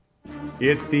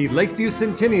It's the Lakeview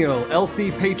Centennial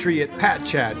LC Patriot Pat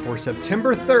Chat for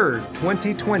September 3rd,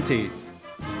 2020.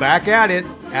 Back at it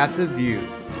at the View.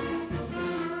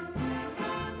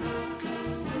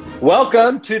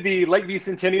 Welcome to the Lakeview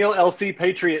Centennial LC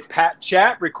Patriot Pat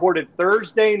Chat, recorded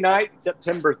Thursday night,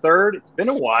 September 3rd. It's been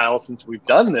a while since we've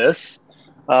done this.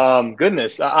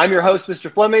 Goodness. I'm your host,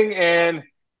 Mr. Fleming, and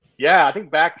yeah, I think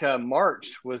back to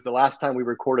March was the last time we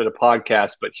recorded a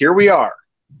podcast, but here we are.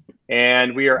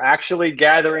 And we are actually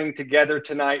gathering together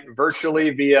tonight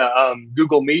virtually via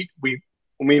Google Meet.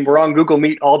 We're on Google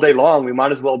Meet all day long. We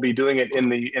might as well be doing it in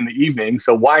the evening.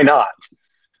 So why not?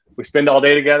 We spend all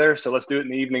day together, so let's do it in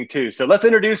the evening too. So let's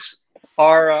introduce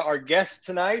our guests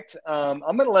tonight. I'm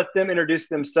going to let them introduce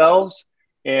themselves,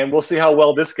 and we'll see how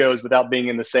well this goes without being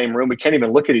in the same room. We can't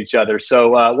even look at each other. So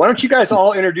why don't you guys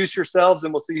all introduce yourselves,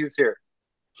 and we'll see who's here.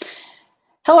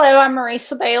 Hello, I'm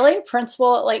Marisa Bailey,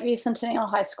 principal at Lakeview Centennial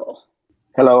High School.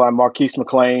 Hello, I'm Marquise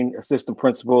McLean, assistant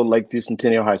principal at Lakeview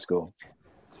Centennial High School.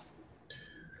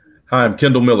 Hi, I'm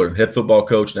Kendall Miller, head football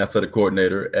coach and athletic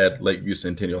coordinator at Lakeview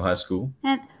Centennial High School.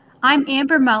 And I'm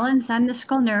Amber Mullins. I'm the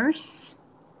school nurse.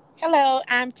 Hello,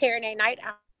 I'm Taryn Knight.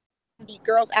 I'm the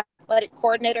girls athletic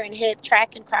coordinator and head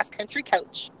track and cross country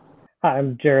coach. Hi,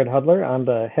 I'm Jared Hudler. I'm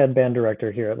the head band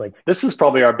director here at Lakeview. This is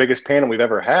probably our biggest panel we've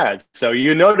ever had. So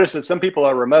you notice that some people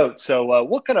are remote. So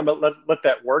we'll kind of let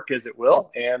that work as it will,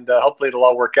 and hopefully it'll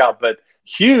all work out. But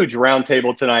huge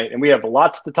roundtable tonight, and we have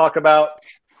lots to talk about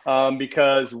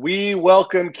because we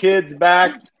welcome kids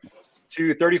back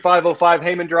to 3505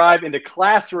 Heyman Drive into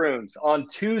classrooms on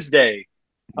Tuesday.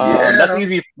 That's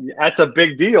easy. That's a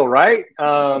big deal, right?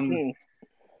 I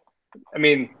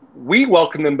mean, we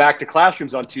welcome them back to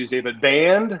classrooms on Tuesday, but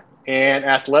band and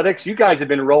athletics, you guys have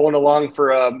been rolling along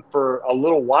for a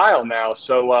little while now.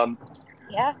 So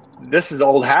yeah, this is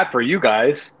old hat for you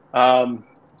guys. The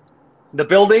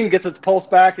building gets its pulse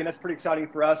back, and that's pretty exciting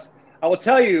for us. I will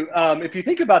tell you, if you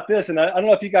think about this, and I don't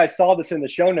know if you guys saw this in the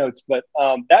show notes, but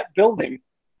that building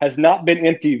has not been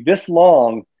empty this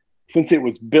long since it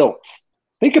was built.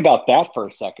 Think about that for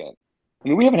a second. I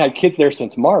mean, we haven't had kids there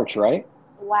since March, right?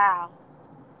 Wow.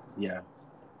 Yeah,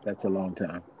 that's a long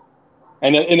time.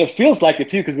 And it feels like it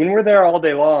too, because when we're there all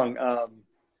day long,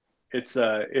 it's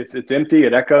empty,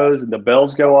 it echoes, and the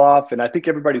bells go off, and I think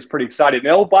everybody's pretty excited.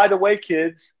 And, oh, by the way,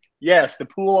 kids, yes, the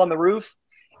pool on the roof,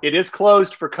 it is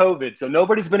closed for COVID, so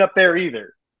nobody's been up there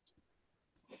either.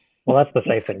 Well, that's the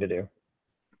safe thing to do.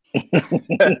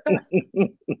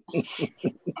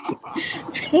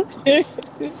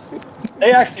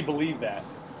 They actually believe that.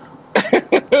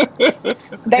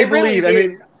 They really believe. do. I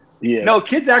mean, Yes. no,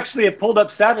 kids actually have pulled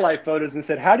up satellite photos and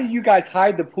said, "How do you guys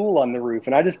hide the pool on the roof?"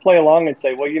 And I just play along and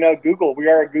say, "Well, you know, Google. We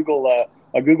are a Google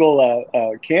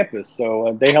campus,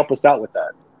 so they help us out with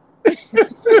that."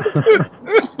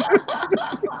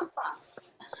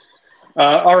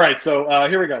 All right, so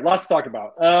here we go. Lots to talk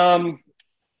about.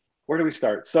 Where do we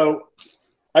start? So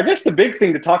I guess the big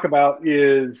thing to talk about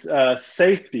is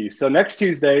safety. So next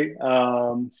Tuesday,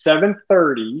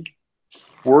 7:30,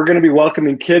 we're going to be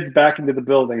welcoming kids back into the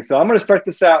building. So I'm going to start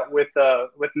this out with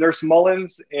Nurse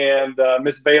Mullins and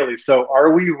Miss Bailey. So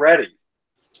are we ready?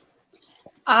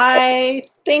 I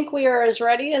think we are as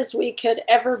ready as we could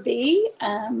ever be.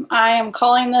 I am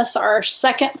calling this our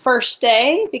second first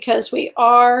day because we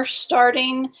are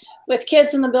starting with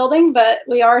kids in the building, but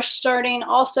we are starting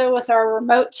also with our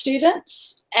remote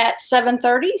students at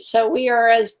 7:30. So we are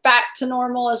as back to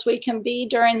normal as we can be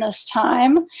during this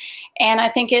time. And I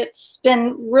think it's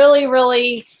been really,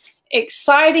 really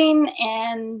exciting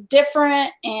and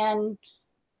different. And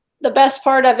the best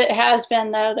part of it has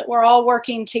been, though, that we're all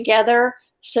working together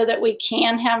so that we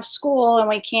can have school and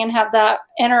we can have that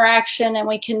interaction and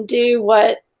we can do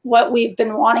what we've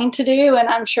been wanting to do. And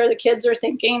I'm sure the kids are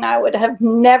thinking, I would have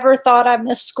never thought I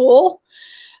missed school,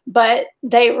 but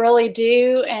they really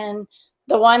do. And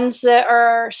the ones that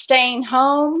are staying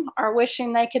home are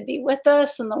wishing they could be with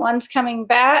us, and the ones coming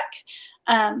back,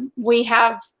 we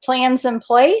have plans in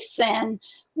place, and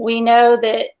we know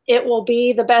that it will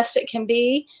be the best it can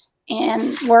be.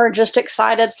 And we're just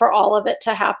excited for all of it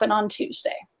to happen on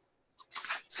Tuesday.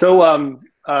 So,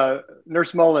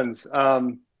 Nurse Mullins,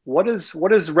 what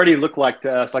does ready look like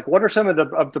to us? Like, what are some of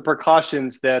the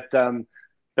precautions that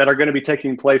are going to be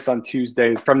taking place on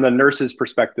Tuesday from the nurse's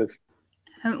perspective?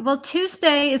 Well,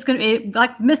 Tuesday is going to be,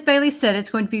 like Miss Bailey said, it's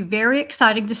going to be very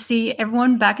exciting to see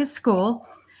everyone back at school.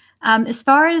 As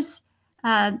far as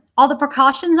all the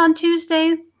precautions on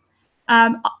Tuesday,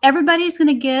 everybody's going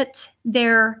to get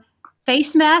their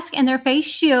face mask and their face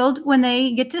shield when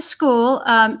they get to school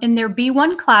in their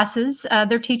B1 classes.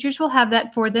 Their teachers will have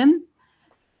that for them.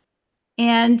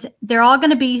 And they're all going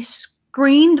to be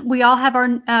screened. We all have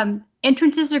our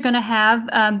entrances are going to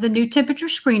have the new temperature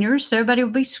screeners, so everybody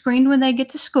will be screened when they get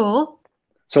to school.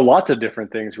 So lots of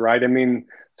different things, right? I mean,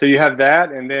 so you have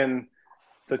that, and then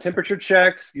so temperature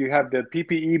checks, you have the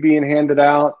PPE being handed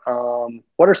out.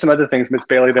 What are some other things, Ms.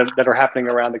 Bailey, that are happening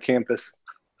around the campus?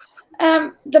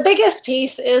 The biggest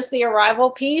piece is the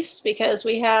arrival piece, because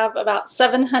we have about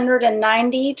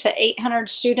 790 to 800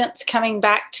 students coming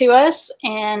back to us,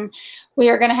 and we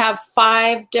are going to have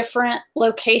 5 different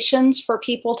locations for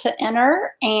people to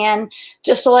enter. And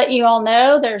just to let you all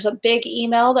know, there's a big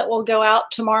email that will go out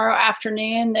tomorrow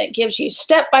afternoon that gives you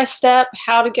step-by-step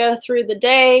how to go through the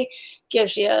day,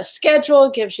 gives you a schedule,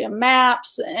 gives you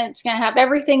maps, and it's going to have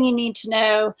everything you need to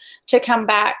know to come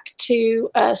back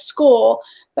to school.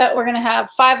 But we're going to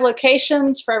have 5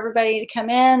 locations for everybody to come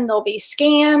in. They'll be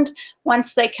scanned.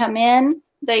 Once they come in,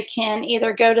 they can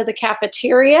either go to the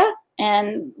cafeteria.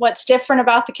 And what's different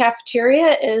about the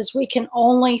cafeteria is we can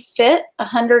only fit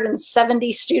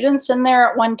 170 students in there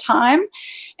at one time.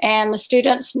 And the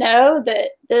students know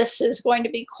that this is going to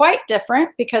be quite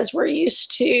different, because we're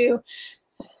used to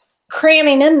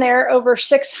cramming in there over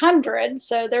 600.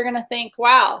 So they're going to think,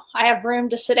 wow, I have room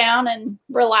to sit down and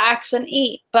relax and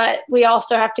eat. But we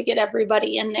also have to get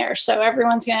everybody in there. So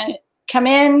everyone's going to come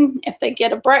in. If they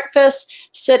get a breakfast,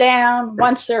 sit down.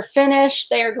 Once they're finished,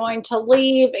 they are going to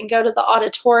leave and go to the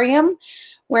auditorium,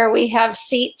 where we have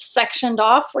seats sectioned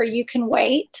off where you can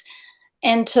wait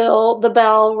until the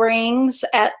bell rings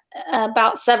at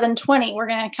about 7:20. We're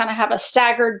going to kind of have a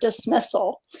staggered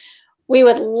dismissal. We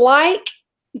would like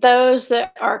those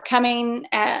that are coming,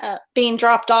 being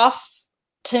dropped off,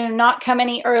 to not come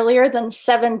any earlier than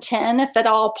 7:10 if at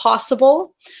all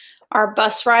possible. Our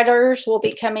bus riders will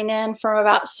be coming in from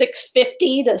about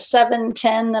 6:50 to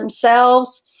 7:10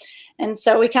 themselves. And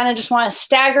so we kind of just want to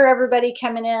stagger everybody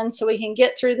coming in so we can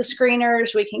get through the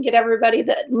screeners. We can get everybody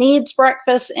that needs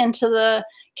breakfast into the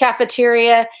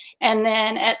cafeteria. And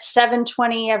then at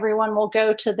 7:20, everyone will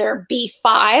go to their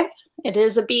B5. It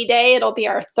is a B day. It'll be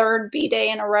our 3rd B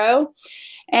day in a row.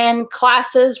 And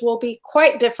classes will be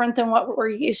quite different than what we're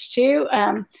used to.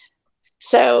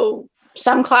 So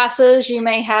some classes you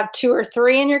may have 2 or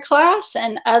 3 in your class,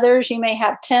 and others you may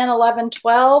have 10, 11,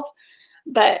 12.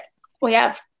 But we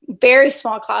have very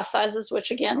small class sizes,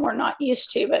 which again, we're not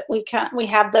used to, but we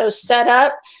have those set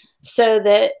up so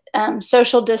that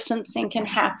social distancing can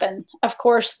happen. Of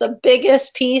course, the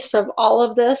biggest piece of all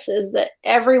of this is that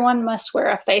everyone must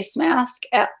wear a face mask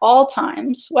at all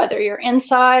times, whether you're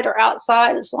inside or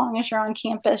outside. As long as you're on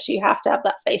campus, you have to have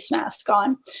that face mask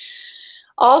on.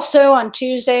 Also, on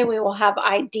Tuesday, we will have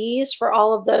IDs for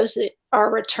all of those that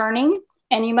are returning,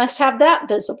 and you must have that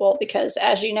visible, because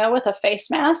as you know, with a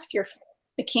face mask, you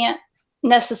can't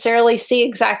necessarily see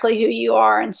exactly who you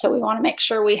are. And so we want to make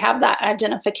sure we have that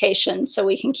identification so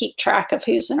we can keep track of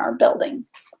who's in our building.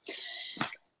 I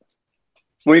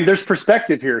mean, there's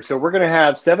perspective here. So we're going to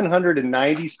have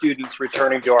 790 students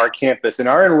returning to our campus, and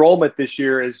our enrollment this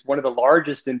year is one of the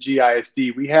largest in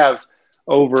GISD. We have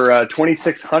over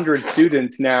 2,600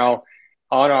 students now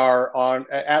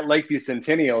at Lakeview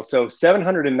Centennial. So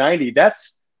 790,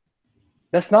 that's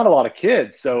not a lot of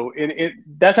kids. So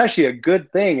that's actually a good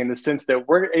thing, in the sense that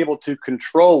we're able to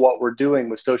control what we're doing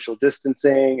with social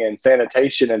distancing and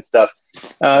sanitation and stuff.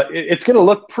 It's going to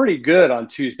look pretty good on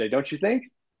Tuesday, don't you think?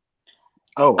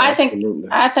 Oh, I think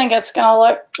it's going to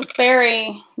look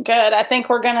very good. I think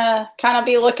we're going to kind of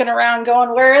be looking around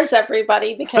going, where is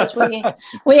everybody? Because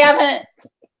we haven't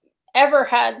ever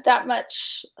had that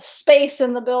much space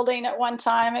in the building at one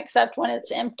time, except when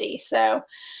it's empty. So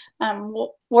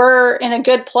we're in a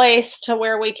good place to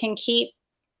where we can keep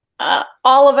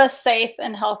all of us safe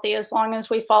and healthy, as long as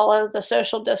we follow the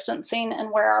social distancing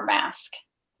and wear our mask.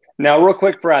 Now, real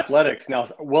quick for athletics. Now,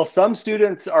 will some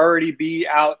students already be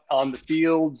out on the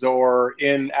fields or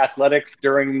in athletics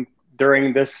during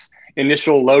this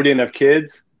initial load-in of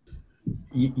kids?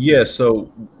 Yes.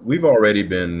 So we've already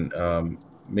been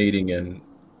meeting and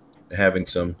having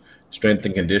some strength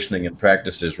and conditioning and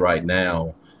practices right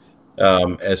now.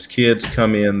 As kids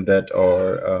come in that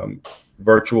are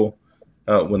virtual,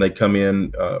 when they come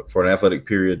in for an athletic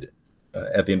period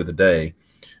at the end of the day,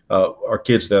 our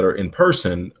kids that are in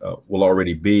person will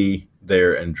already be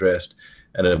there and dressed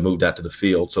and have moved out to the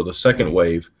field. So the second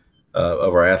wave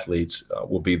of our athletes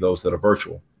will be those that are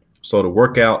virtual. So to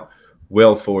work out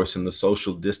well for us in the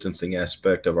social distancing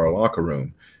aspect of our locker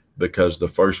room, because the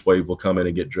first wave will come in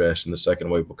and get dressed and the second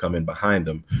wave will come in behind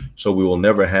them. So we will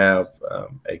never have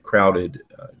a crowded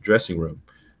dressing room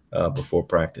before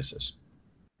practices.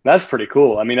 That's pretty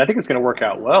cool. I mean, I think it's going to work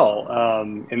out well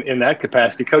in that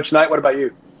capacity. Coach Knight, what about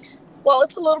you? Well,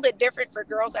 it's a little bit different for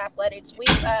girls athletics.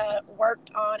 We've worked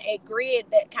on a grid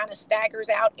that kind of staggers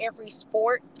out every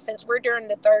sport. Since we're during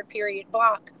the third period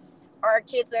block, our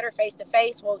kids that are face to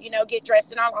face will, get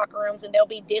dressed in our locker rooms, and they'll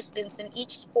be distanced. And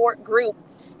each sport group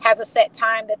has a set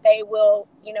time that they will,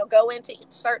 go into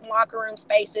certain locker room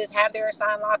spaces, have their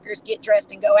assigned lockers, get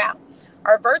dressed, and go out.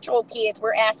 Our virtual kids,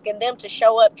 we're asking them to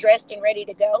show up dressed and ready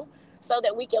to go, so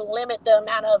that we can limit the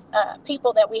amount of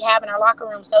people that we have in our locker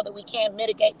room, so that we can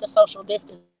mitigate the social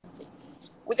distancing.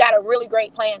 We've got a really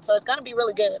great plan, so it's going to be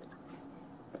really good.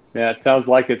 Yeah, it sounds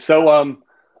like it. So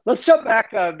let's jump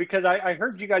back because I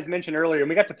heard you guys mention earlier, and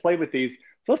we got to play with these.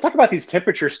 So let's talk about these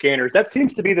temperature scanners. That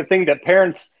seems to be the thing that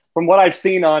parents, from what I've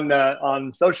seen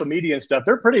on social media and stuff,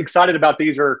 they're pretty excited about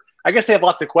these, or I guess they have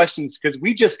lots of questions because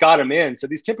we just got them in. So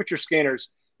these temperature scanners,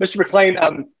 Mr.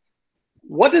 McLean,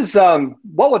 what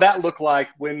would that look like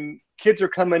when kids are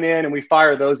coming in and we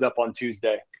fire those up on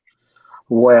Tuesday?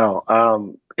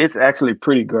 Well, it's actually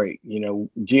pretty great.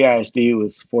 GISD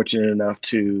was fortunate enough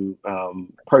to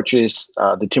purchase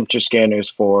the temperature scanners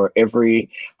for every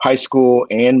high school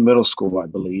and middle school, I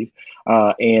believe.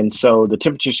 And so the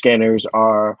temperature scanners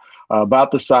are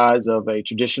about the size of a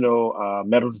traditional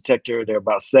metal detector. They're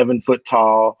about 7 foot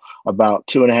tall, about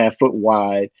 2.5 foot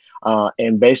wide.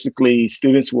 And basically,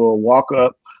 students will walk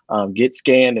up, get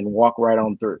scanned, and walk right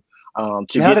on through. How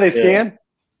do they scan?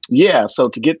 Yeah, so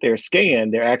to get their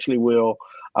scan, they actually will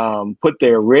put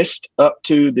their wrist up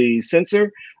to the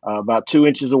sensor about 2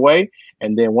 inches away.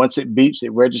 And then once it beeps,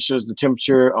 it registers the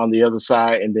temperature on the other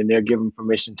side, and then they're given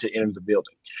permission to enter the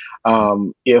building.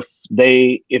 If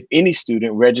any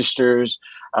student registers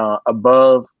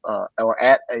above or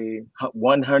at a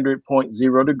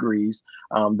 100.0 degrees,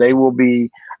 they will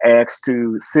be asked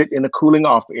to sit in a cooling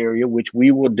off area, which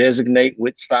we will designate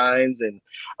with signs, and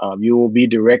you will be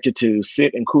directed to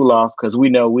sit and cool off, because we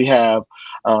know we have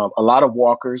a lot of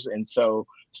walkers. And so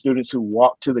students who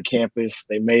walk to the campus,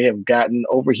 they may have gotten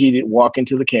overheated walking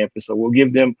to the campus. So we'll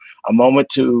give them a moment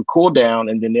to cool down,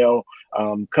 and then they'll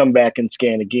come back and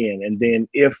scan again. And then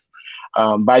if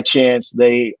by chance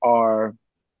they are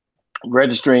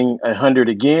registering 100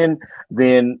 again,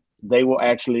 then they will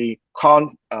actually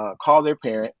call their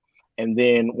parent. And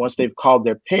then once they've called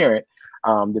their parent,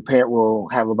 the parent will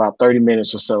have about 30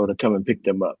 minutes or so to come and pick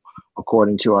them up,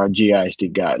 according to our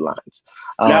GISD guidelines.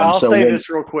 Now, I'll say this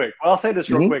real quick.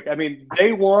 I mean,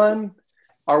 day one,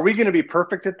 are we going to be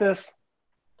perfect at this?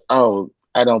 Oh,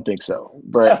 I don't think so,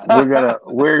 but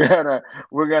we're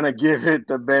gonna give it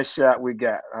the best shot we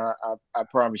got. I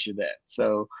promise you that.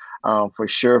 So for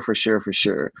sure.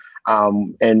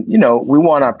 And we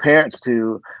want our parents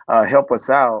to help us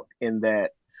out in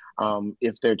that.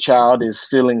 If their child is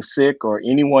feeling sick, or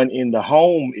anyone in the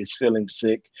home is feeling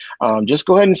sick, just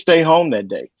go ahead and stay home that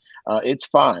day. It's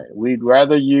fine. We'd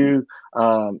rather you,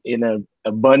 in an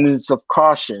abundance of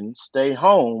caution, stay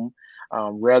home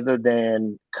rather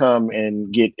than come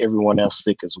and get everyone else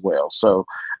sick as well. So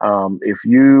if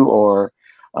you or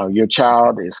your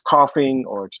child is coughing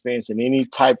or experiencing any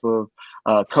type of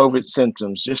COVID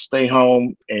symptoms, just stay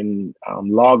home and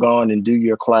log on and do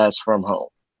your class from home.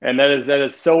 And that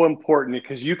is so important,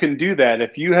 because you can do that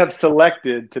if you have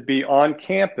selected to be on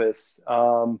campus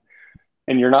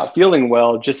and you're not feeling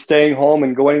well. Just staying home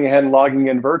and going ahead and logging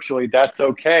in virtually, that's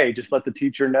okay. Just let the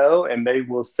teacher know, and they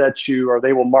will set you, or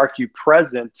they will mark you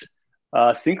present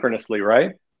synchronously,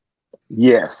 right?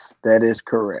 Yes, that is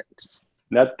correct.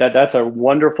 That's a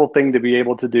wonderful thing to be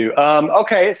able to do.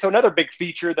 Okay, so another big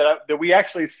feature that we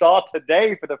actually saw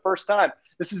today for the first time.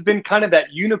 This has been kind of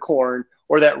that unicorn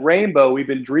or that rainbow we've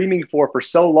been dreaming for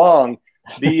so long.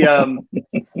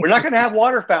 We're not going to have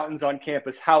water fountains on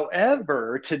campus.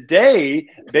 However, today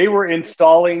they were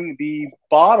installing the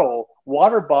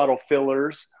water bottle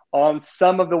fillers on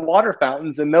some of the water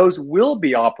fountains, and those will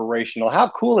be operational. How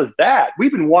cool is that?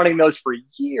 We've been wanting those for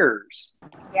years.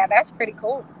 Yeah, that's pretty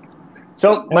cool.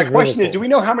 So my question is, do we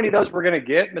know how many of those we're going to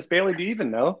get? Miss Bailey, do you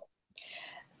even know?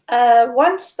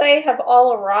 Once they have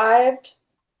all arrived,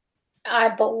 I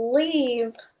want to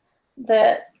believe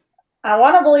that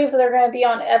they're going to be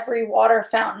on every water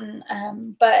fountain,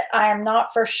 but I am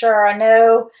not for sure. I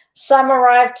know some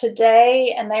arrived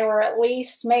today, and they were at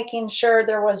least making sure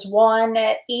there was one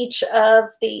at each of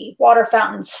the water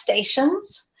fountain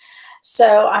stations.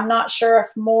 So I'm not sure if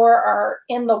more are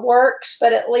in the works,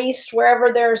 but at least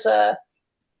wherever there's a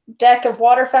deck of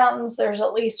water fountains, there's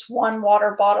at least one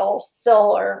water bottle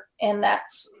filler in that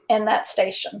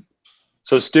station.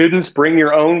 So students, bring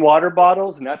your own water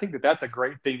bottles. And I think that's a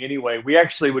great thing anyway. We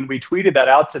actually, when we tweeted that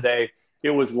out today, it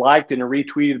was liked and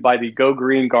retweeted by the Go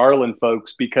Green Garland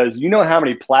folks, because you know how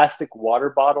many plastic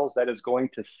water bottles that is going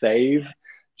to save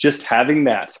just having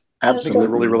that. I think it's a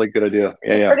really, really good idea.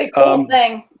 It's a pretty cool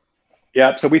thing.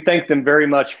 Yeah, so we thank them very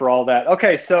much for all that.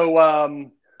 Okay, so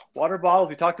water bottles,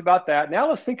 we talked about that. Now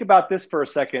let's think about this for a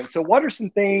second. So what are some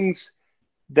things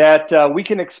that we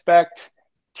can expect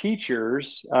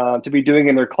teachers to be doing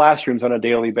in their classrooms on a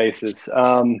daily basis?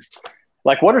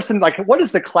 What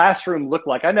does the classroom look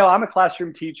like? I know I'm a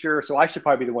classroom teacher, so I should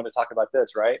probably be the one to talk about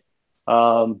this, right?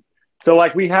 So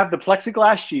like we have the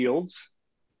plexiglass shields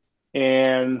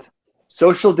and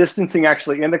social distancing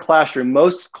actually in the classroom.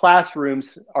 Most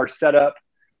classrooms are set up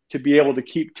to be able to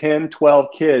keep 10, 12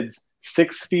 kids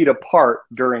 6 feet apart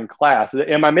during class.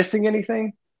 Am I missing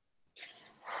anything?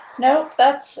 Nope,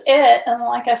 that's it. And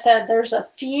like I said, there's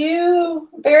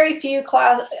very few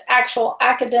actual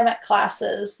academic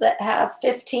classes that have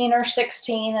 15 or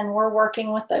 16, and we're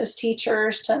working with those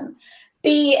teachers to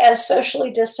be as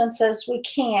socially distanced as we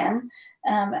can.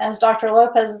 As Dr.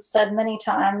 Lopez has said many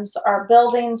times, our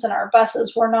buildings and our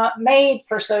buses were not made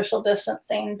for social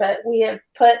distancing, but we have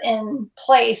put in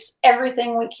place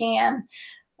everything we can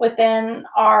within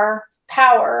our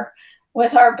power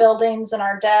with our buildings and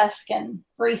our desk and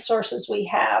resources we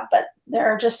have. But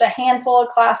there are just a handful of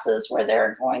classes where there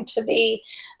are going to be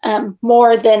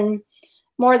more than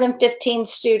 15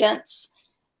 students.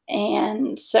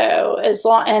 And so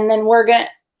and then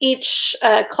each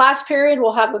class period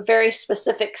will have a very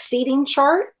specific seating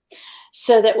chart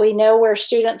so that we know where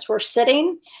students were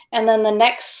sitting. And then the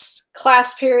next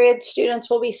class period, students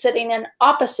will be sitting in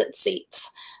opposite seats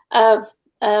of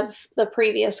the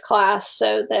previous class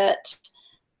so that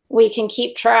we can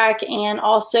keep track and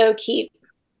also keep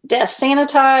desks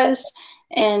sanitized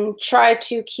and try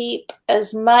to keep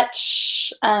as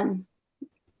much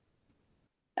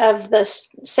of the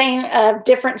same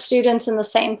different students in the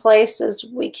same place as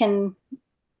we can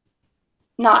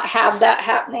not have that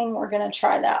happening. We're going to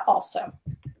try that also.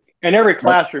 And every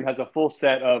classroom has a full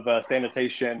set of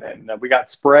sanitation, and we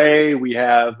got spray. We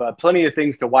have plenty of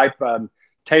things to wipe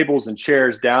tables and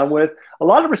chairs down with. A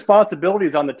lot of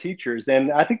responsibilities on the teachers,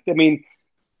 and I mean,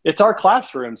 it's our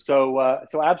classroom, so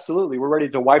absolutely, we're ready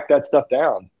to wipe that stuff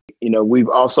down. We've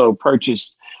also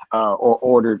purchased or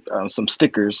ordered some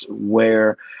stickers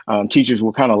where teachers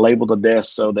will kind of label the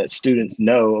desk so that students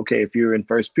know, okay, if you're in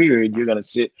first period, you're going to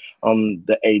sit on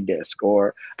the A desk.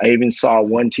 Or I even saw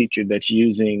one teacher that's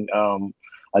using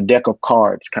a deck of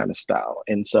cards kind of style.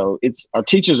 And so our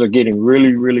teachers are getting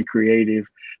really, really creative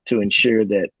to ensure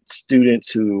that students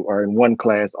who are in one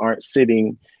class aren't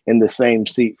sitting in the same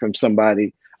seat from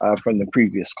somebody from the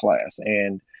previous class.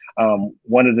 And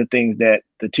one of the things that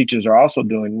the teachers are also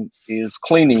doing is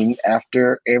cleaning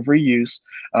after every use.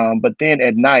 But then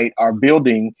at night, our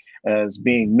building is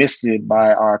being misted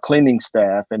by our cleaning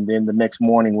staff. And then the next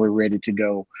morning, we're ready to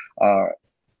go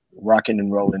rocking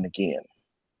and rolling again.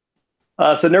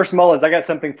 So Nurse Mullins, I got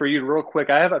something for you real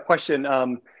quick. I have a question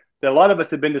that a lot of us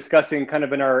have been discussing kind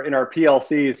of in our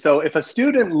PLCs. So if a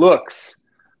student looks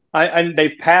and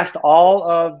they've passed all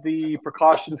of the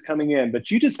precautions coming in, but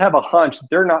you just have a hunch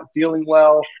they're not feeling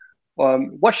well,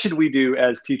 what should we do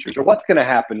as teachers, or what's going to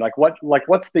happen? What's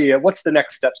the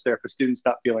next steps there for students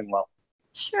not feeling well?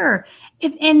 Sure.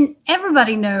 And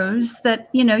everybody knows that,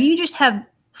 you just have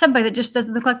somebody that just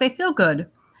doesn't look like they feel good.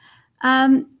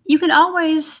 You can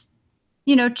always,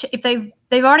 if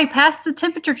they've already passed the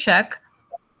temperature check,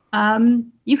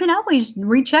 you can always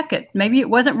recheck it. Maybe it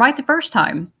wasn't right the first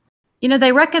time.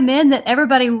 They recommend that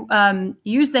everybody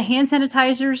use the hand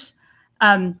sanitizers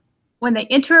when they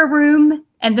enter a room,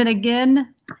 and then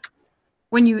again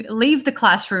when you leave the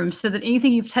classroom, so that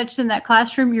anything you've touched in that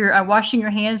classroom, you're washing your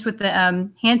hands with the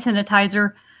hand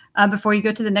sanitizer before you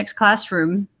go to the next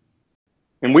classroom.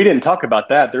 And we didn't talk about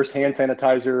that. There's hand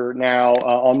sanitizer now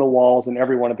on the walls in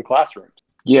every one of the classrooms.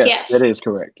 Yes, that is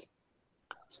correct.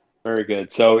 Very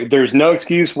good. So there's no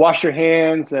excuse. Wash your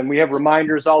hands, and we have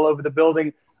reminders all over the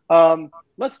building.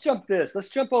 Let's jump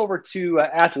over to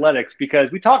athletics,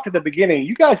 because we talked at the beginning.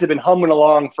 You guys have been humming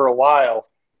along for a while,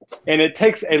 and it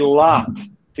takes a lot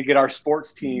to get our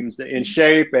sports teams in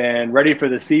shape and ready for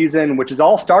the season, which is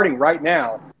all starting right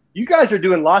now. You guys are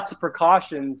doing lots of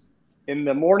precautions in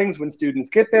the mornings when students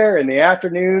get there, in the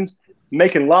afternoons,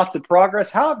 making lots of progress.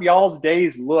 How have y'all's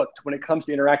days looked when it comes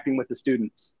to interacting with the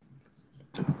students?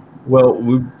 Well,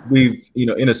 we've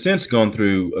in a sense, gone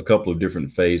through a couple of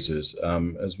different phases.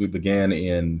 As we began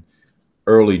in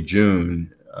early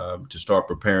June to start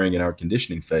preparing in our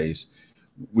conditioning phase,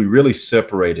 we really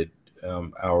separated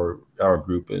our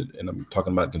group, and I'm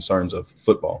talking about concerns of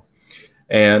football.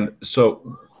 And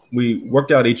so we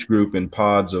worked out each group in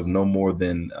pods of no more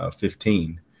than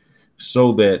 15,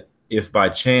 so that if by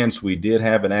chance we did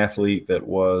have an athlete that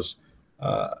was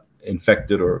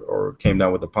infected or came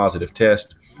down with a positive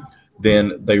test,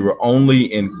 then they were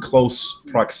only in close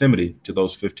proximity to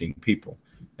those 15 people.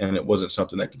 And it wasn't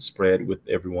something that could spread with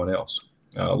everyone else.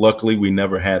 Luckily, we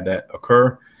never had that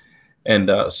occur. And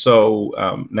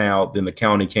now then the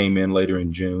county came in later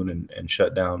in June and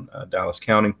shut down Dallas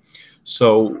County.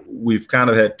 So we've kind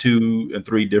of had 2 and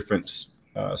 3 different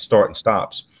start and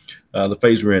stops. The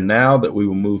phase we're in now that we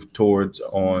will move towards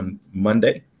on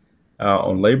Monday,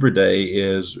 on Labor Day,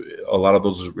 is a lot of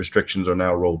those restrictions are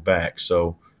now rolled back.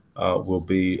 So we'll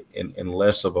be in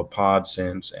less of a pod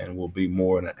sense, and we'll be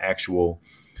more in an actual,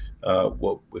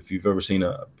 well, if you've ever seen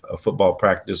a football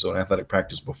practice or an athletic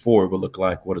practice before, it will look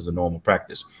like what is a normal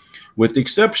practice, with the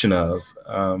exception of,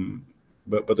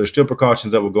 but there's still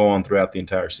precautions that will go on throughout the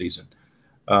entire season.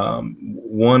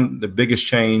 The biggest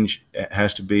change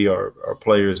has to be our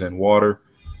players and water.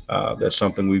 That's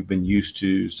something we've been used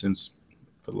to since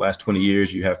for the last 20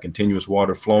 years. You have continuous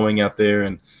water flowing out there,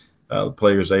 and the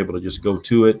players are able to just go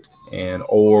to it.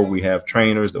 Or we have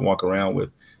trainers that walk around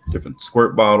with different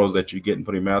squirt bottles that you get and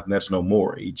put in your mouth, and that's no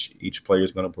more. Each player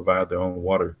is going to provide their own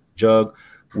water jug.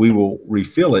 We will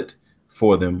refill it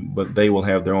for them, but they will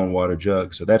have their own water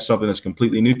jug. So that's something that's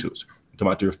completely new to us. Come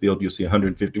out to your field, you'll see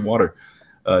 150 water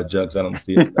jugs out on the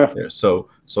field out there. So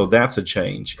that's a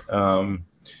change.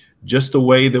 Just the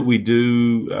way that we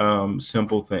do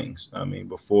simple things. I mean,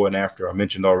 before and after, I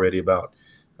mentioned already about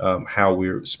how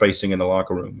we're spacing in the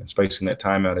locker room and spacing that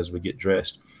time out as we get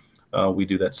dressed. We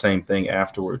do that same thing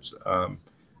afterwards.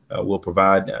 We'll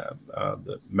provide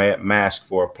the mask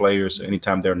for our players. So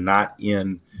anytime they're not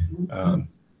in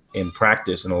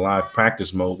practice, in a live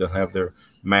practice mode, they'll have their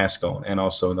mask on. And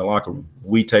also in the locker room,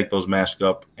 we take those masks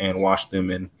up and wash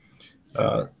them in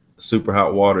super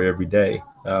hot water every day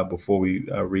before we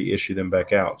reissue them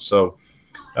back out. So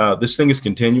this thing is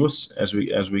continuous as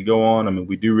we go on. I mean,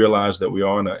 we do realize that we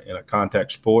are in a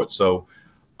contact sport, so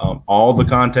all the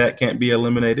contact can't be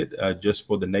eliminated just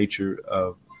for the nature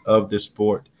of this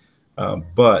sport.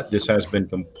 But this has been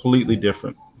completely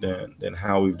different than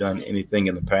how we've done anything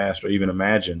in the past or even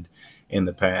imagined in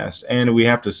the past. And we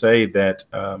have to say that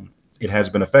it has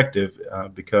been effective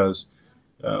because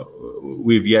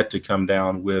we've yet to come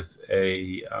down with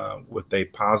a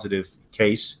positive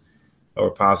case or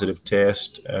a positive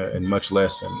test, and much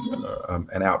less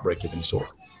an outbreak of any sort.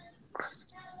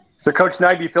 So, Coach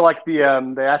Knight, do you feel like the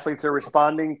athletes are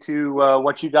responding to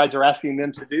what you guys are asking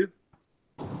them to do?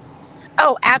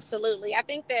 Oh, absolutely. I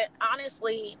think that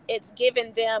honestly, it's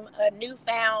given them a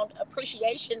newfound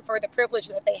appreciation for the privilege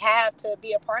that they have to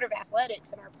be a part of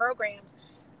athletics and our programs.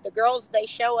 The girls, they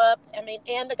show up, and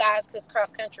the guys, because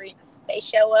cross country, they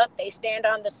show up, they stand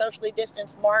on the socially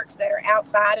distanced marks that are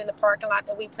outside in the parking lot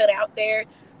that we put out there.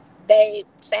 They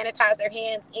sanitize their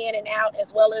hands in and out,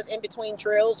 as well as in between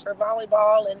drills for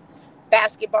volleyball and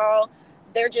basketball.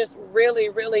 They're just really,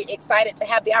 really excited to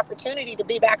have the opportunity to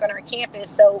be back on our campus.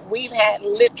 So we've had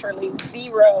literally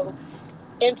 0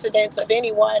 incidents of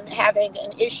anyone having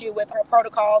an issue with our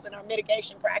protocols and our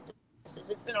mitigation practices.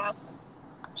 It's been awesome.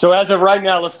 So as of right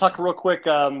now, let's talk real quick,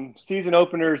 season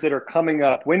openers that are coming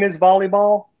up. When is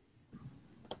volleyball?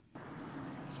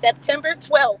 September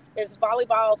 12th is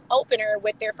volleyball's opener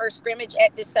with their first scrimmage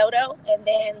at DeSoto. And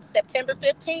then September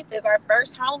 15th is our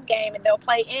first home game, and they'll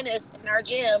play Ennis in our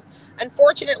gym.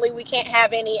 Unfortunately, we can't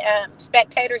have any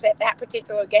spectators at that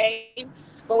particular game,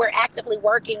 but we're actively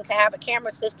working to have a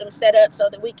camera system set up so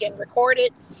that we can record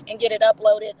it and get it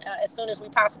uploaded as soon as we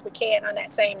possibly can on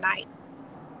that same night.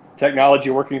 Technology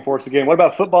working for us again. What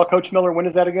about football, Coach Miller? When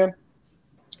is that again?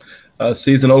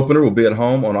 Season opener will be at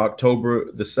home on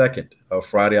October the 2nd,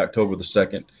 Friday, October the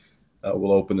 2nd.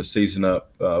 We'll open the season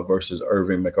up versus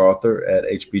Irving MacArthur at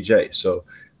HBJ. So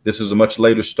this is a much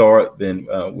later start than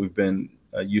we've been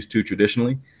used to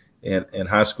traditionally in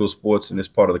high school sports in this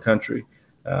part of the country.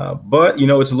 But,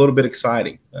 it's a little bit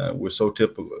exciting. We're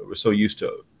so used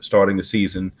to starting the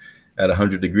season at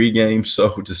 100-degree games. So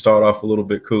to start off a little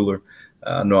bit cooler,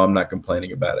 no, I'm not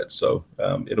complaining about it. So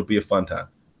it'll be a fun time.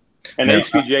 And now,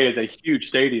 HBJ is a huge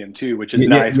stadium too, which is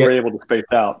nice. Yeah. We're able to space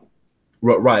out.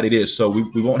 Right, it is. So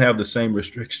we won't have the same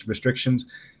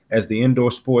restrictions as the indoor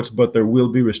sports, but there will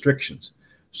be restrictions.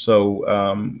 So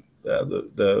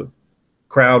the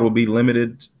crowd will be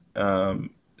limited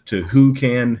to who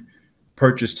can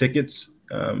purchase tickets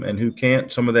and who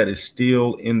can't. Some of that is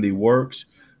still in the works,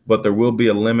 but there will be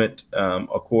a limit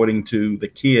according to the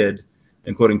kid,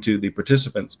 according to the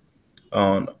participants,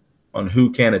 on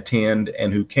who can attend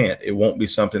and who can't. It won't be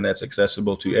something that's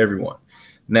accessible to everyone.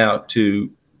 Now, to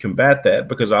combat that,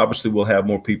 because obviously we'll have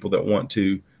more people that want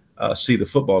to see the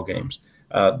football games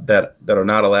that are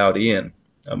not allowed in.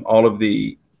 All of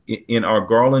the in our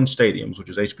Garland stadiums, which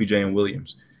is HPJ and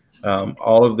Williams,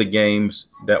 all of the games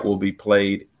that will be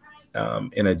played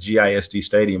in a GISD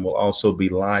stadium will also be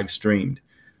live streamed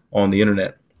on the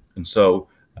internet. And so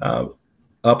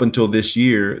up until this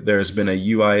year, there's been a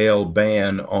UIL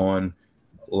ban on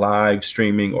live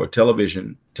streaming or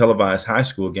televised high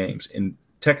school games in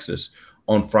Texas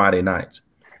on Friday nights.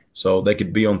 So they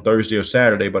could be on Thursday or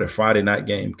Saturday, but a Friday night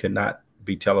game cannot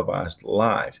be televised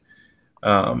live.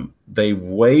 They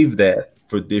waived that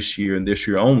for this year and this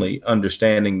year only,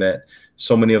 understanding that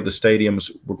so many of the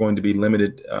stadiums were going to be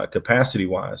limited capacity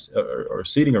wise or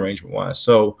seating arrangement wise.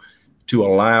 So to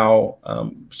allow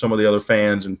some of the other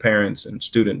fans and parents and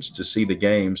students to see the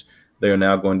games, they are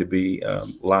now going to be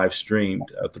live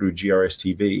streamed through GRS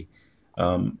TV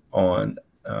from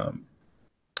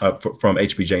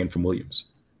HPJ and from Williams.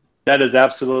 That is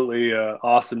absolutely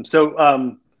awesome.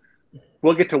 So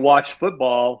we'll get to watch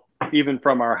football even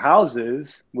from our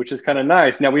houses, which is kind of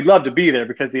nice. Now, we'd love to be there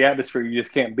because the atmosphere, you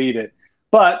just can't beat it.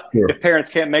 But sure, if parents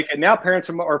can't make it, now parents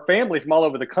or families from all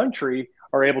over the country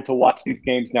are able to watch these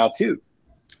games now too.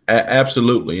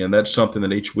 Absolutely. And that's something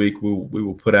that each week we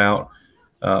will put out.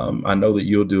 I know that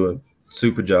you'll do a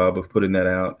super job of putting that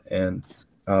out, and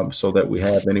so that we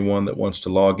have anyone that wants to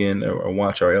log in or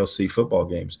watch our LC football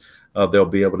games, they'll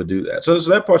be able to do that. So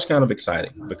that part's kind of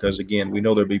exciting because, again, we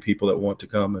know there'll be people that want to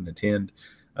come and attend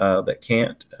that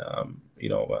can't.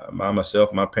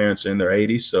 Myself, my parents are in their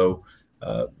 80s, so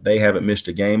they haven't missed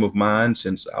a game of mine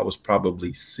since I was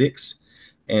probably 6.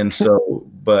 And so,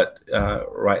 but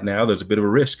right now there's a bit of a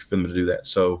risk for them to do that.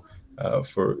 So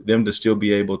for them to still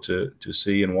be able to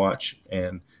see and watch,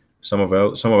 and some of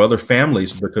our other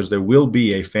families, because there will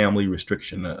be a family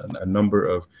restriction, a number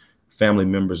of family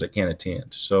members that can't attend.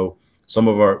 So some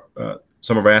of our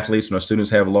athletes and our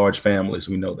students have large families.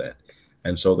 We know that.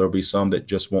 And so there'll be some that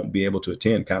just won't be able to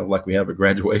attend, kind of like we have at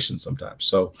graduation sometimes.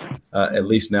 So at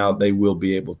least now they will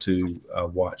be able to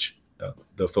watch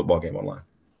the football game online.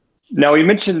 Now, you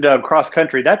mentioned cross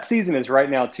country. That season is right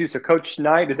now too. So Coach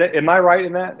Knight, am I right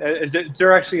in that? Is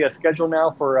there actually a schedule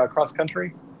now for cross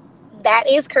country? That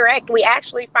is correct. We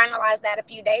actually finalized that a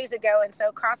few days ago. And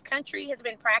so cross country has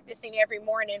been practicing every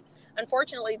morning.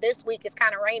 Unfortunately, this week has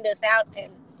kind of rained us out,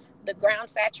 and the ground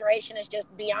saturation is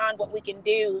just beyond what we can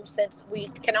do since we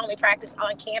can only practice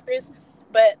on campus.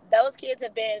 But those kids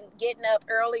have been getting up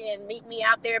early and meeting me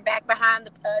out there back behind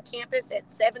the campus at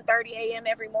 7:30 a.m.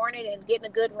 every morning and getting a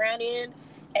good run in.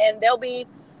 And they'll be,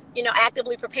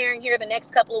 actively preparing here the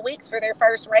next couple of weeks for their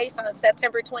first race on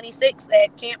September 26th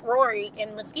at Camp Rory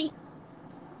in Mesquite.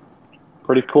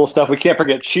 Pretty cool stuff. We can't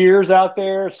forget Cheers out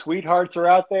there. Sweethearts are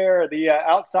out there. The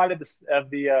outside of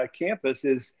the campus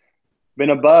has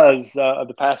been a buzz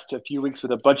the past few weeks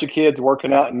with a bunch of kids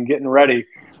working out and getting ready.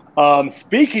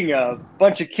 Speaking of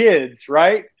bunch of kids,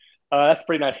 right? That's a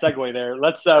pretty nice segue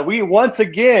there. We once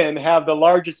again have the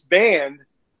largest band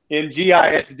in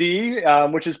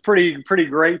GISD, which is pretty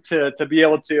great to be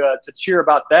able to cheer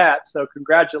about that. So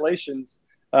congratulations,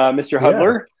 Mr.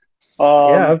 Hudler.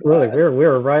 Yeah, absolutely.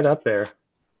 We're right up there.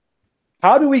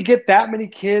 How do we get that many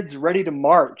kids ready to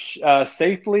march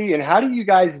safely? And how do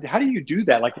you do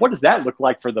that? Like, what does that look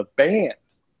like for the band?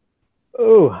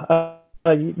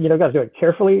 Guys do it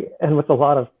carefully and with a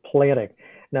lot of planning.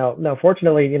 Now,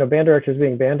 fortunately, band directors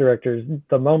being band directors,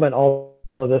 the moment all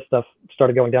of this stuff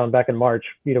started going down back in March,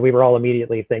 we were all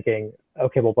immediately thinking,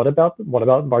 okay, well, what about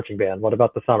marching band? What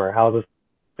about the summer? How is this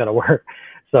going to work?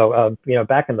 So,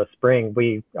 back in the spring,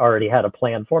 we already had a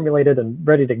plan formulated and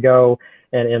ready to go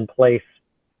and in place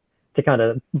to kind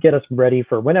of get us ready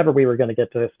for whenever we were going to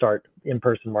get to start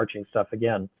in-person marching stuff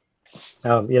again.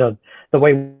 The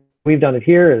way we've done it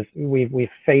here is we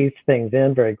phased things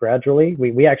in very gradually.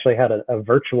 We actually had a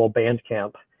virtual band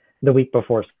camp the week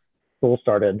before school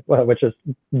started, which is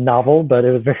novel, but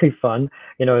it was very fun.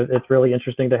 It's really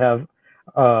interesting to have,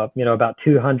 about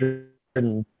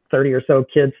 230 or so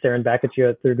kids staring back at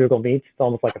you through Google Meets. It's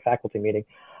almost like a faculty meeting.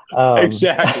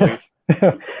 Exactly.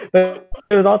 But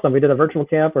it was awesome. We did a virtual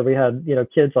camp where we had,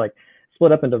 kids like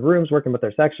split up into rooms working with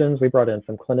their sections. We brought in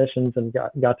some clinicians and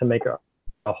got to make a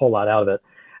whole lot out of it.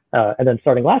 And then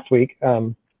starting last week,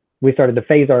 we started to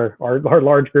phase our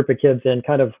large group of kids in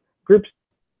kind of groups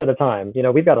at a time.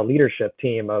 We've got a leadership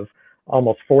team of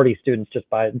almost 40 students just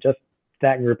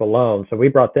that group alone. So we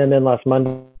brought them in last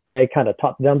Monday, kind of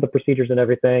taught them the procedures and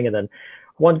everything. And then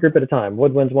one group at a time,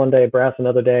 woodwinds one day, brass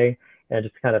another day, and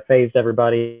just kind of phased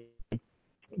everybody,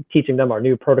 teaching them our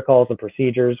new protocols and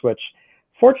procedures, which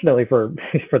fortunately for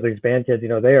these band kids,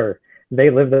 they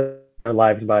live their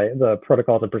lives by the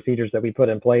protocols and procedures that we put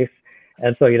in place.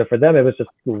 And so, for them, it was just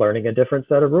learning a different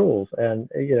set of rules. And,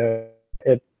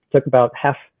 took about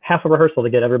half a rehearsal to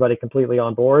get everybody completely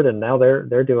on board, and now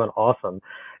they're doing awesome.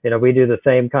 We do the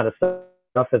same kind of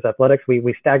stuff as athletics.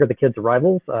 We stagger the kids'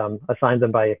 arrivals, assign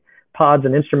them by pods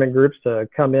and instrument groups to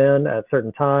come in at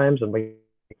certain times, and we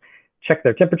check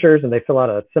their temperatures, and they fill out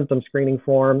a symptom screening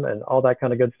form and all that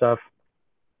kind of good stuff.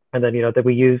 And then that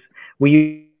we use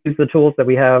the tools that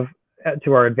we have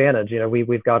to our advantage.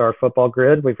 We've got our football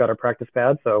grid, we've got our practice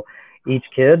pad, so each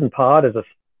kid and pod is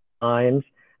assigned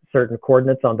certain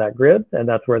coordinates on that grid, and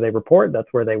that's where they report, that's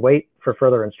where they wait for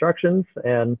further instructions,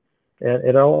 and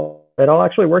it all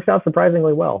actually works out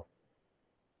surprisingly well.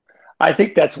 I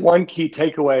think that's one key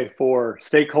takeaway for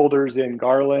stakeholders in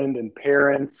Garland and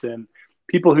parents and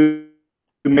people who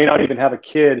may not even have a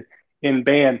kid in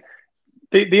band.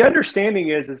 The understanding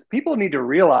is people need to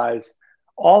realize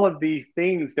all of the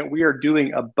things that we are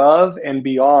doing above and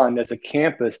beyond as a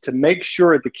campus to make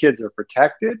sure the kids are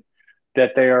protected,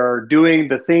 that they are doing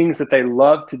the things that they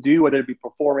love to do, whether it be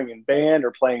performing in band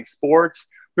or playing sports.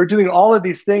 They're doing all of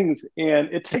these things, and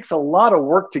it takes a lot of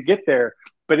work to get there,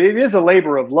 but it is a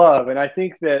labor of love. And I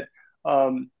think that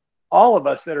all of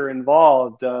us that are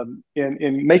involved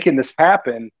in making this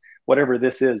happen, whatever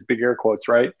this is, big air quotes,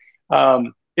 right?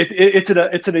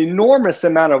 It's an enormous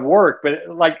amount of work, but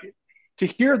like to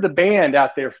hear the band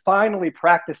out there finally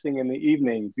practicing in the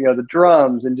evenings, the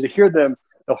drums, and to hear the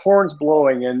horns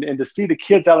blowing and to see the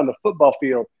kids out on the football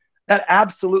field, that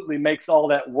absolutely makes all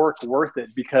that work worth it,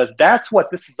 because that's what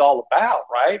this is all about,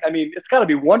 right? I mean, it's got to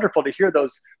be wonderful to hear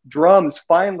those drums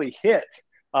finally hit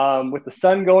with the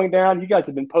sun going down. You guys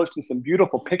have been posting some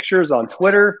beautiful pictures on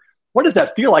Twitter. What does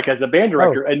that feel like as a band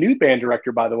director, a new band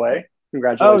director, by the way?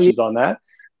 Congratulations on that.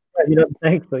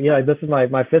 Thanks. So, this is my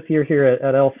 5th year here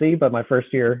at LC, but my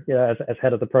first year as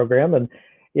head of the program. And,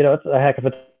 it's a heck of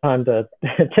a time to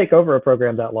take over a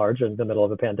program that large in the middle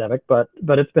of a pandemic, but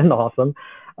it's been awesome.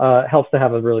 Helps to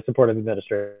have a really supportive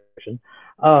administration.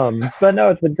 But no,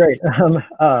 it's been great.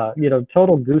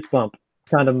 Total goosebump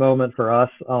kind of moment for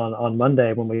us on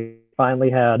Monday when we finally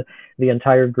had the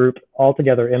entire group all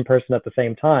together in person at the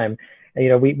same time.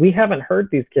 And, we haven't heard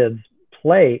these kids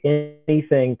play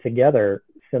anything together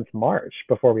since March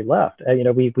before we left.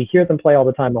 We hear them play all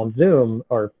the time on Zoom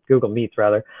or Google Meets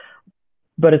rather,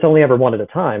 but it's only ever one at a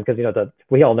time because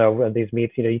we all know in these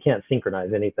meets you can't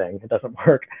synchronize anything; it doesn't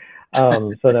work.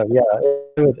 So no,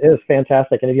 it was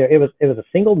fantastic, and it was a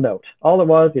single note. All it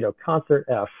was, concert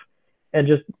F, and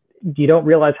just you don't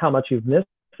realize how much you've missed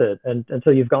it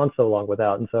until you've gone so long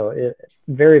without. And so it's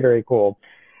very, very cool.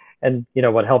 And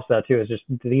what helps that too is just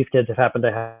these kids have happened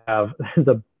to have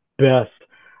the best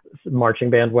marching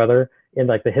band weather in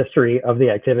like the history of the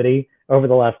activity over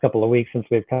the last couple of weeks since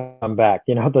we've come back.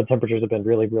 The temperatures have been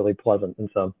really, really pleasant, and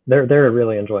so they're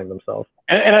really enjoying themselves.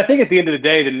 And I think at the end of the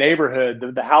day, the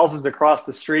neighborhood, the houses across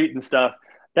the street and stuff,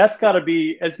 that's got to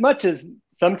be, as much as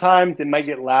sometimes it might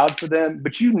get loud for them,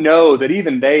 but that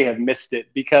even they have missed it,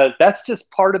 because that's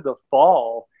just part of the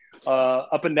fall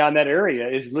up and down that area,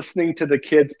 is listening to the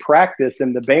kids practice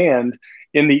in the band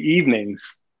in the evenings.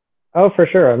 Oh, for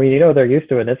sure. I mean, they're used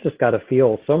to it. It's just got to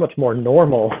feel so much more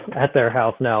normal at their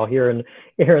house now, hearing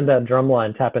that drum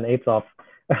line tapping eights off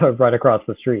right across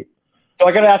the street. So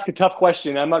I got to ask a tough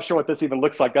question. I'm not sure what this even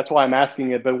looks like. That's why I'm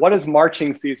asking it. But what does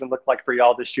marching season look like for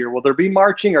y'all this year? Will there be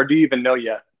marching, or do you even know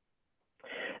yet?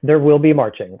 There will be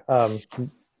marching.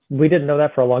 We didn't know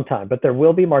that for a long time, but there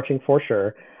will be marching for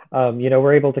sure.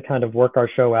 We're able to kind of work our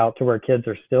show out to where kids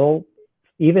are still,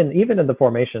 even in the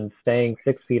formation, staying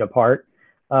 6 feet apart.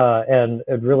 And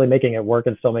really making it work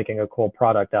and still making a cool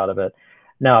product out of it.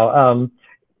 Now,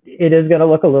 it is going to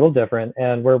look a little different,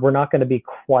 and we're not going to be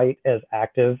quite as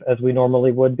active as we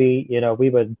normally would be. We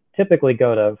would typically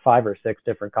go to 5 or 6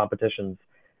 different competitions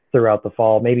throughout the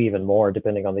fall, maybe even more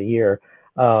depending on the year.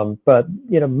 But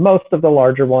most of the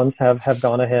larger ones have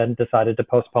gone ahead and decided to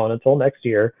postpone until next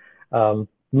year.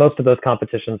 Most of those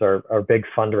competitions are big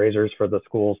fundraisers for the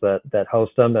schools that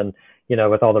host them. And,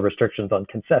 with all the restrictions on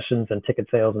concessions and ticket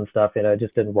sales and stuff, it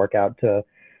just didn't work out to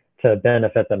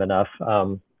benefit them enough.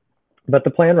 But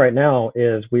the plan right now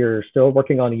is we're still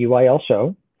working on a UIL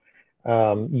show.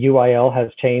 UIL has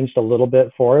changed a little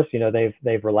bit for us.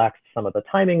 They've relaxed some of the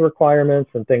timing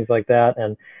requirements and things like that.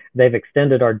 And they've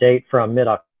extended our date from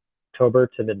mid-October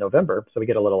to mid-November. So we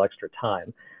get a little extra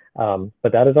time.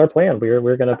 But that is our plan.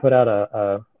 We're going to put out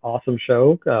a awesome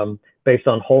show based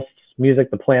on Holst's music,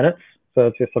 The Planets. So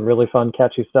it's just some really fun,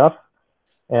 catchy stuff.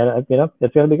 And,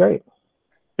 it's going to be great.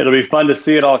 It'll be fun to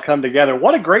see it all come together.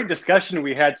 What a great discussion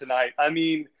we had tonight. I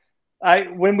mean,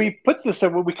 when we put this,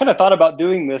 we kind of thought about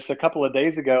doing this a couple of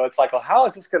days ago. It's like, well, how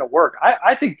is this going to work?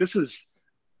 I think this is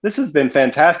this has been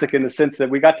fantastic in the sense that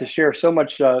we got to share so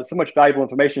much valuable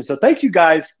information. So thank you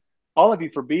guys, all of you,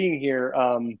 for being here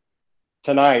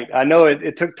tonight. I know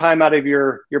it took time out of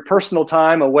your personal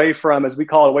time away from, as we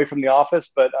call it, away from the office,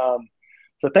 but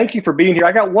so thank you for being here.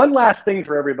 I got one last thing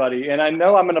for everybody, and I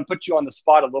know I'm going to put you on the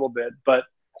spot a little bit, but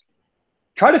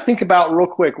try to think about real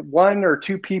quick, one or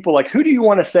two people, like who do you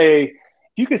want to say,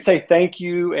 if you could say thank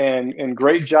you and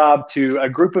great job to a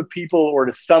group of people or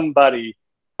to somebody,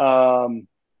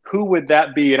 who would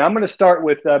that be? And I'm going to start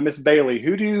with Miss Bailey.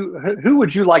 Who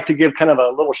would you like to give kind of a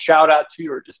little shout out to,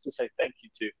 or just to say thank you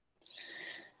to?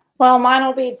 Well, mine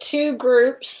will be two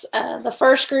groups. The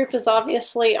first group is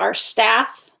obviously our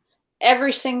staff.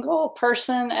 Every single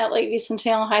person at Lakeview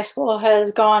Centennial High School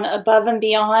has gone above and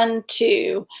beyond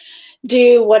to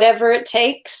do whatever it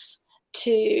takes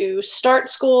to start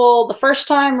school the first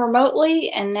time remotely,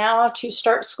 and now to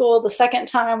start school the second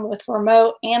time with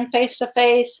remote and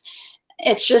face-to-face.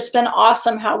 It's just been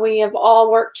awesome how we have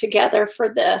all worked together for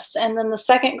this. And then the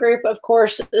second group, of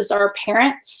course, is our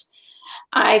parents.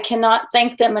 I cannot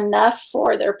thank them enough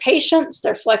for their patience,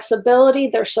 their flexibility,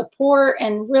 their support,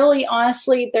 and really,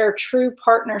 honestly, their true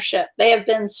partnership. They have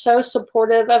been so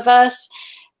supportive of us.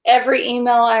 Every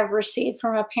email I've received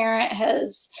from a parent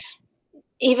has,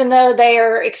 even though they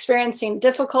are experiencing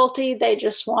difficulty, they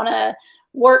just want to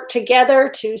work together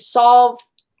to solve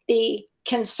the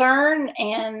concern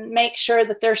and make sure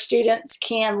that their students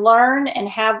can learn and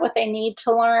have what they need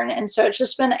to learn. And so it's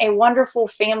just been a wonderful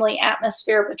family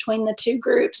atmosphere between the two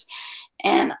groups.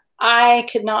 And I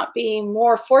could not be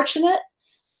more fortunate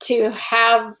to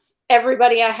have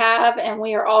everybody I have, and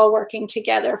we are all working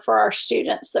together for our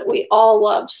students that we all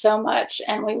love so much,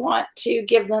 and we want to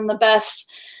give them the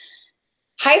best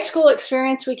high school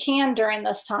experience we can during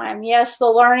this time. Yes, the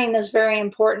learning is very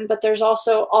important, but there's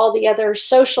also all the other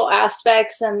social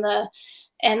aspects and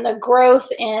the growth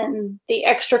in the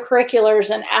extracurriculars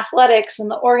and athletics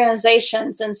and the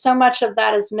organizations. And so much of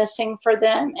that is missing for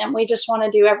them. And we just want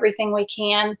to do everything we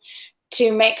can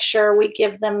to make sure we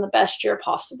give them the best year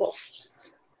possible.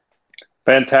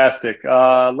 Fantastic.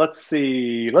 Let's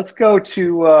see. Let's go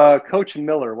to Coach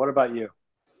Miller. What about you?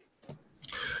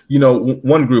 You know,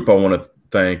 one group I want to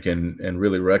thank and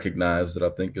really recognize that I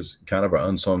think is kind of our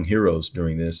unsung heroes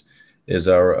during this is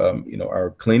our our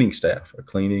cleaning staff, our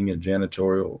cleaning and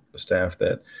janitorial staff.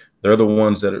 That they're the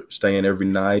ones that are staying every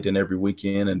night and every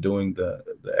weekend and doing the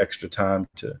extra time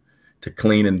to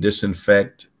clean and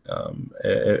disinfect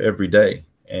every day.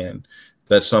 And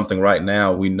that's something right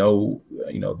now we know,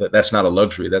 that's not a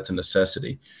luxury, that's a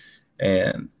necessity.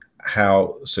 And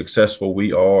how successful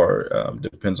we are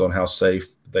depends on how safe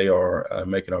they are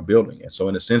making our building. And so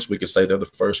in a sense, we could say they're the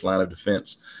first line of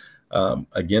defense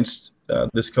against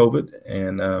this COVID,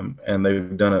 and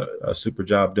they've done a super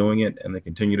job doing it, and they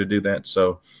continue to do that.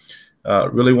 So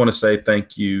really want to say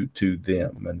thank you to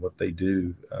them and what they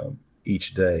do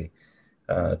each day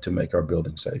to make our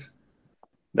building safe.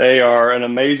 They are an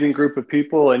amazing group of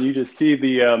people, and you just see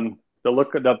the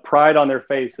look of the pride on their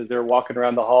face as they're walking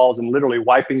around the halls and literally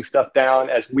wiping stuff down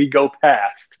as we go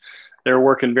past. They're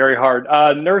working very hard.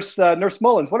 Nurse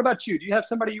Mullins, what about you? Do you have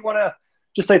somebody you want to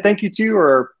just say thank you to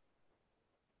or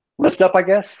lift up, I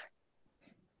guess?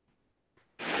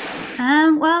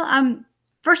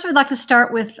 First, I'd like to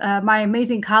start with my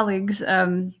amazing colleagues.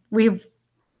 We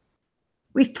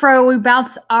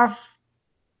bounce our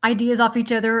ideas off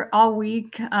each other all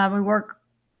week. We work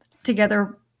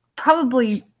together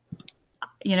probably,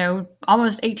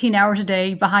 almost 18 hours a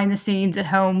day behind the scenes at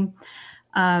home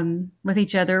with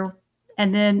each other.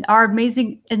 And then our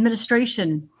amazing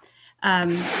administration.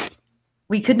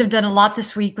 We couldn't have done a lot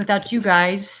this week without you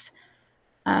guys.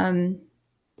 Very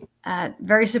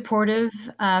supportive.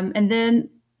 And then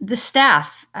the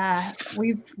staff.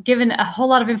 We've given a whole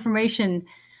lot of information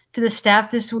to the staff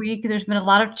this week. There's been a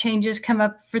lot of changes come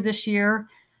up for this year.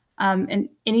 And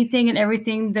anything and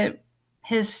everything that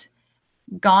has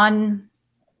gone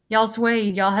y'all's way,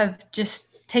 y'all have just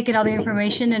taken all the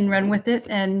information and run with it.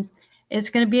 And it's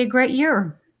going to be a great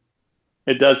year.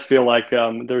 It does feel like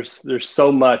there's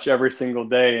so much every single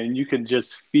day, and you can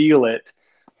just feel it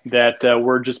that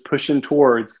we're just pushing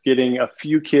towards getting a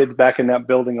few kids back in that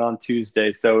building on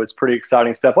Tuesday. So it's pretty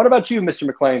exciting stuff. What about you, Mr.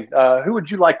 McLean? Who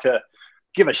would you like to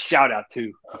give a shout out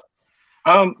to?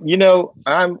 I'm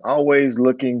always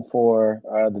looking for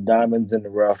the diamonds in the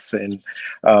rough. And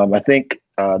I think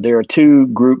there are two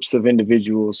groups of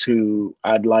individuals who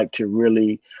I'd like to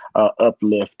really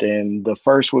uplift. And the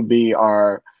first would be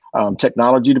our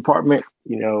technology department.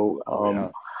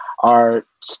 our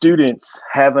students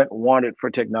haven't wanted for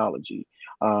technology.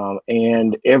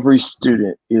 And every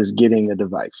student is getting a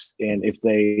device. And if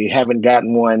they haven't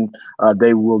gotten one,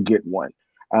 they will get one.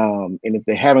 And if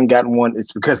they haven't gotten one,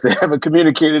 it's because they haven't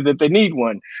communicated that they need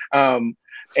one.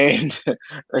 And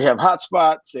they have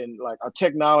hotspots, and like our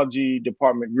technology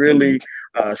department really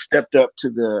stepped up to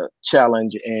the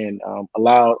challenge and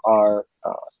allowed our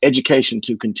education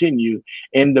to continue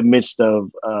in the midst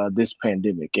of this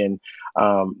pandemic. And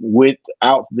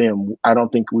without them, I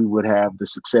don't think we would have the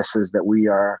successes that we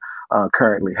are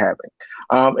currently having.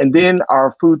 And then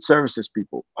our food services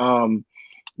people,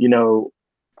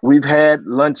 we've had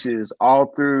lunches all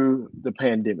through the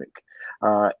pandemic,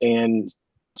 and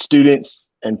students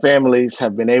and families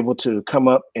have been able to come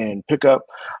up and pick up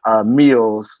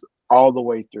meals all the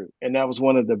way through. And that was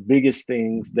one of the biggest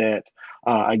things that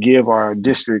I give our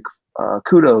district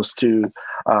kudos to,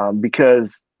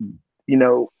 because,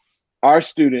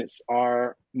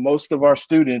 most of our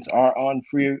students are on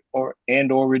free or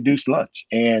reduced lunch,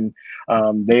 and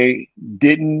they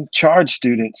didn't charge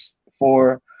students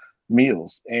for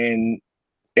meals, and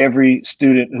every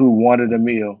student who wanted a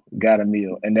meal got a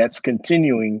meal. And that's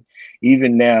continuing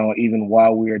even now, even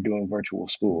while we are doing virtual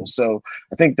school. So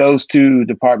I think those two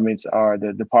departments are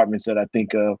the departments that I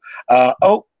think of.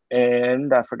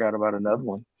 And I forgot about another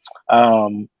one.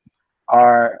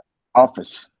 Our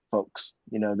office folks,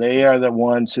 they are the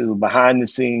ones who behind the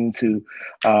scenes who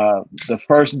the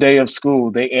first day of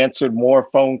school, they answered more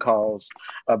phone calls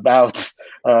about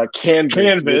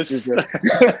Canvas. Which is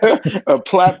a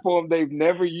platform they've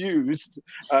never used,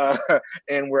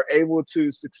 and we're able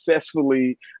to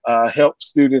successfully help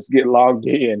students get logged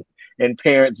in and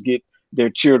parents get their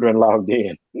children logged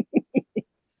in.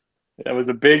 That was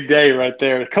a big day right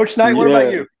there. Coach Knight, what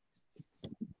about you?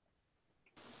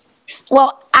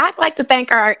 Well, I'd like to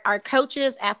thank our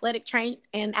coaches, athletic trainers.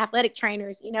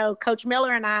 Coach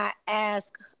Miller and I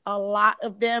ask a lot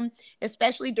of them,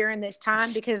 especially during this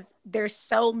time, because there's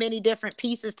so many different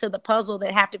pieces to the puzzle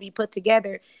that have to be put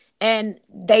together. And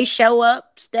they show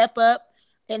up, step up,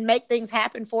 and make things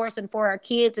happen for us and for our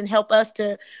kids, and help us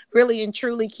to really and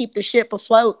truly keep the ship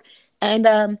afloat. And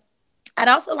I'd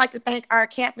also like to thank our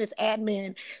campus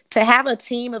admin. To have a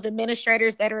team of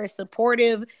administrators that are as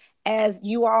supportive as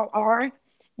you all are,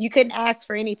 you couldn't ask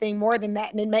for anything more than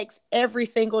that. And it makes every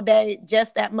single day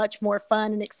just that much more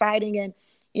fun and exciting and,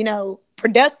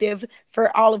 productive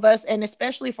for all of us, and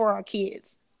especially for our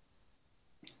kids.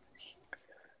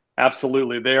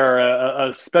 Absolutely. They are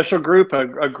a special group,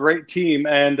 a great team.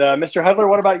 And Mr. Hudler,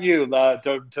 what about you?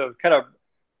 To kind of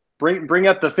bring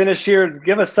up the finish here,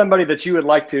 give us somebody that you would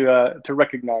like to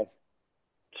recognize.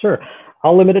 Sure.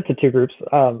 I'll limit it to two groups.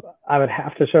 I would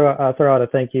have to throw out a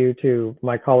thank you to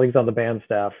my colleagues on the band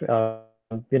staff.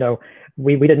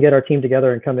 We didn't get our team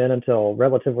together and come in until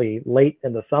relatively late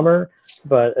in the summer,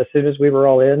 but as soon as we were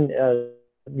all in,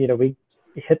 we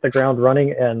hit the ground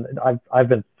running, and I've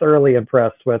been thoroughly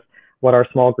impressed with what our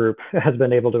small group has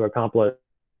been able to accomplish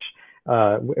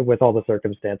with all the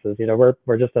circumstances.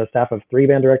 We're just a staff of 3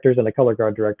 band directors and a color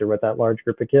guard director with that large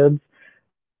group of kids,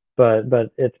 but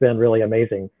it's been really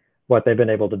amazing what they've been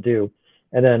able to do.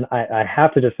 And then I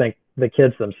have to just thank the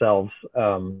kids themselves.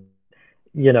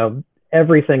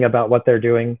 Everything about what they're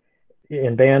doing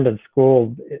in band and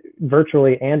school,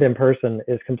 virtually and in person,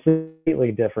 is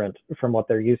completely different from what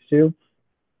they're used to.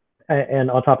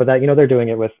 And on top of that, they're doing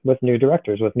it with new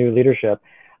directors, with new leadership.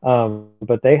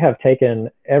 But they have taken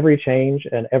every change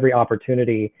and every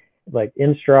opportunity like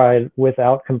in stride,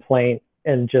 without complaint,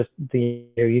 and just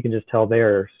you can just tell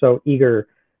they're so eager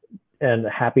and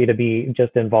happy to be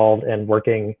just involved and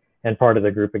working and part of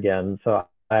the group again. So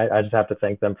I just have to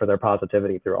thank them for their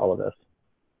positivity through all of this.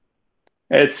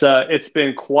 It's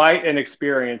been quite an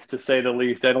experience, to say the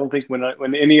least. I don't think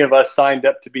when any of us signed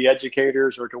up to be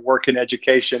educators or to work in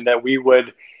education that we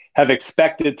would have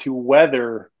expected to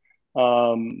weather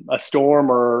a storm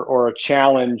or a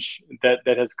challenge that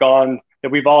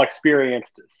we've all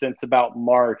experienced since about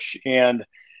March. And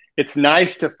it's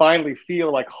nice to finally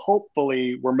feel like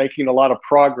hopefully we're making a lot of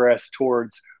progress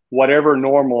towards whatever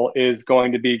normal is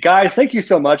going to be. Guys, thank you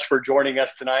so much for joining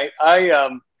us tonight.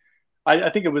 I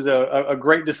think it was a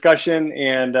great discussion,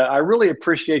 and I really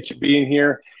appreciate you being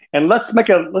here. And let's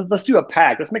do a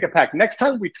pact. Let's make a pact. Next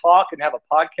time we talk and have a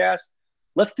podcast,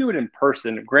 let's do it in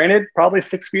person. Granted, probably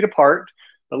 6 feet apart,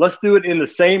 but let's do it in the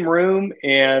same room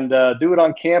and do it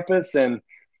on campus, and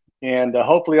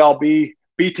hopefully I'll be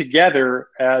together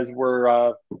as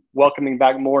we're welcoming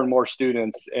back more and more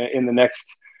students in the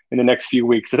next few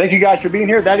weeks. So thank you guys for being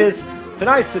here. That is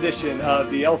tonight's edition of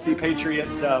the LC Patriot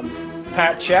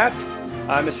Pat Chat.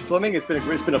 I'm Mr. Fleming. It's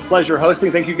been a pleasure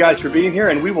hosting. Thank you guys for being here,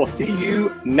 and we will see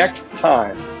you next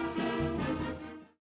time.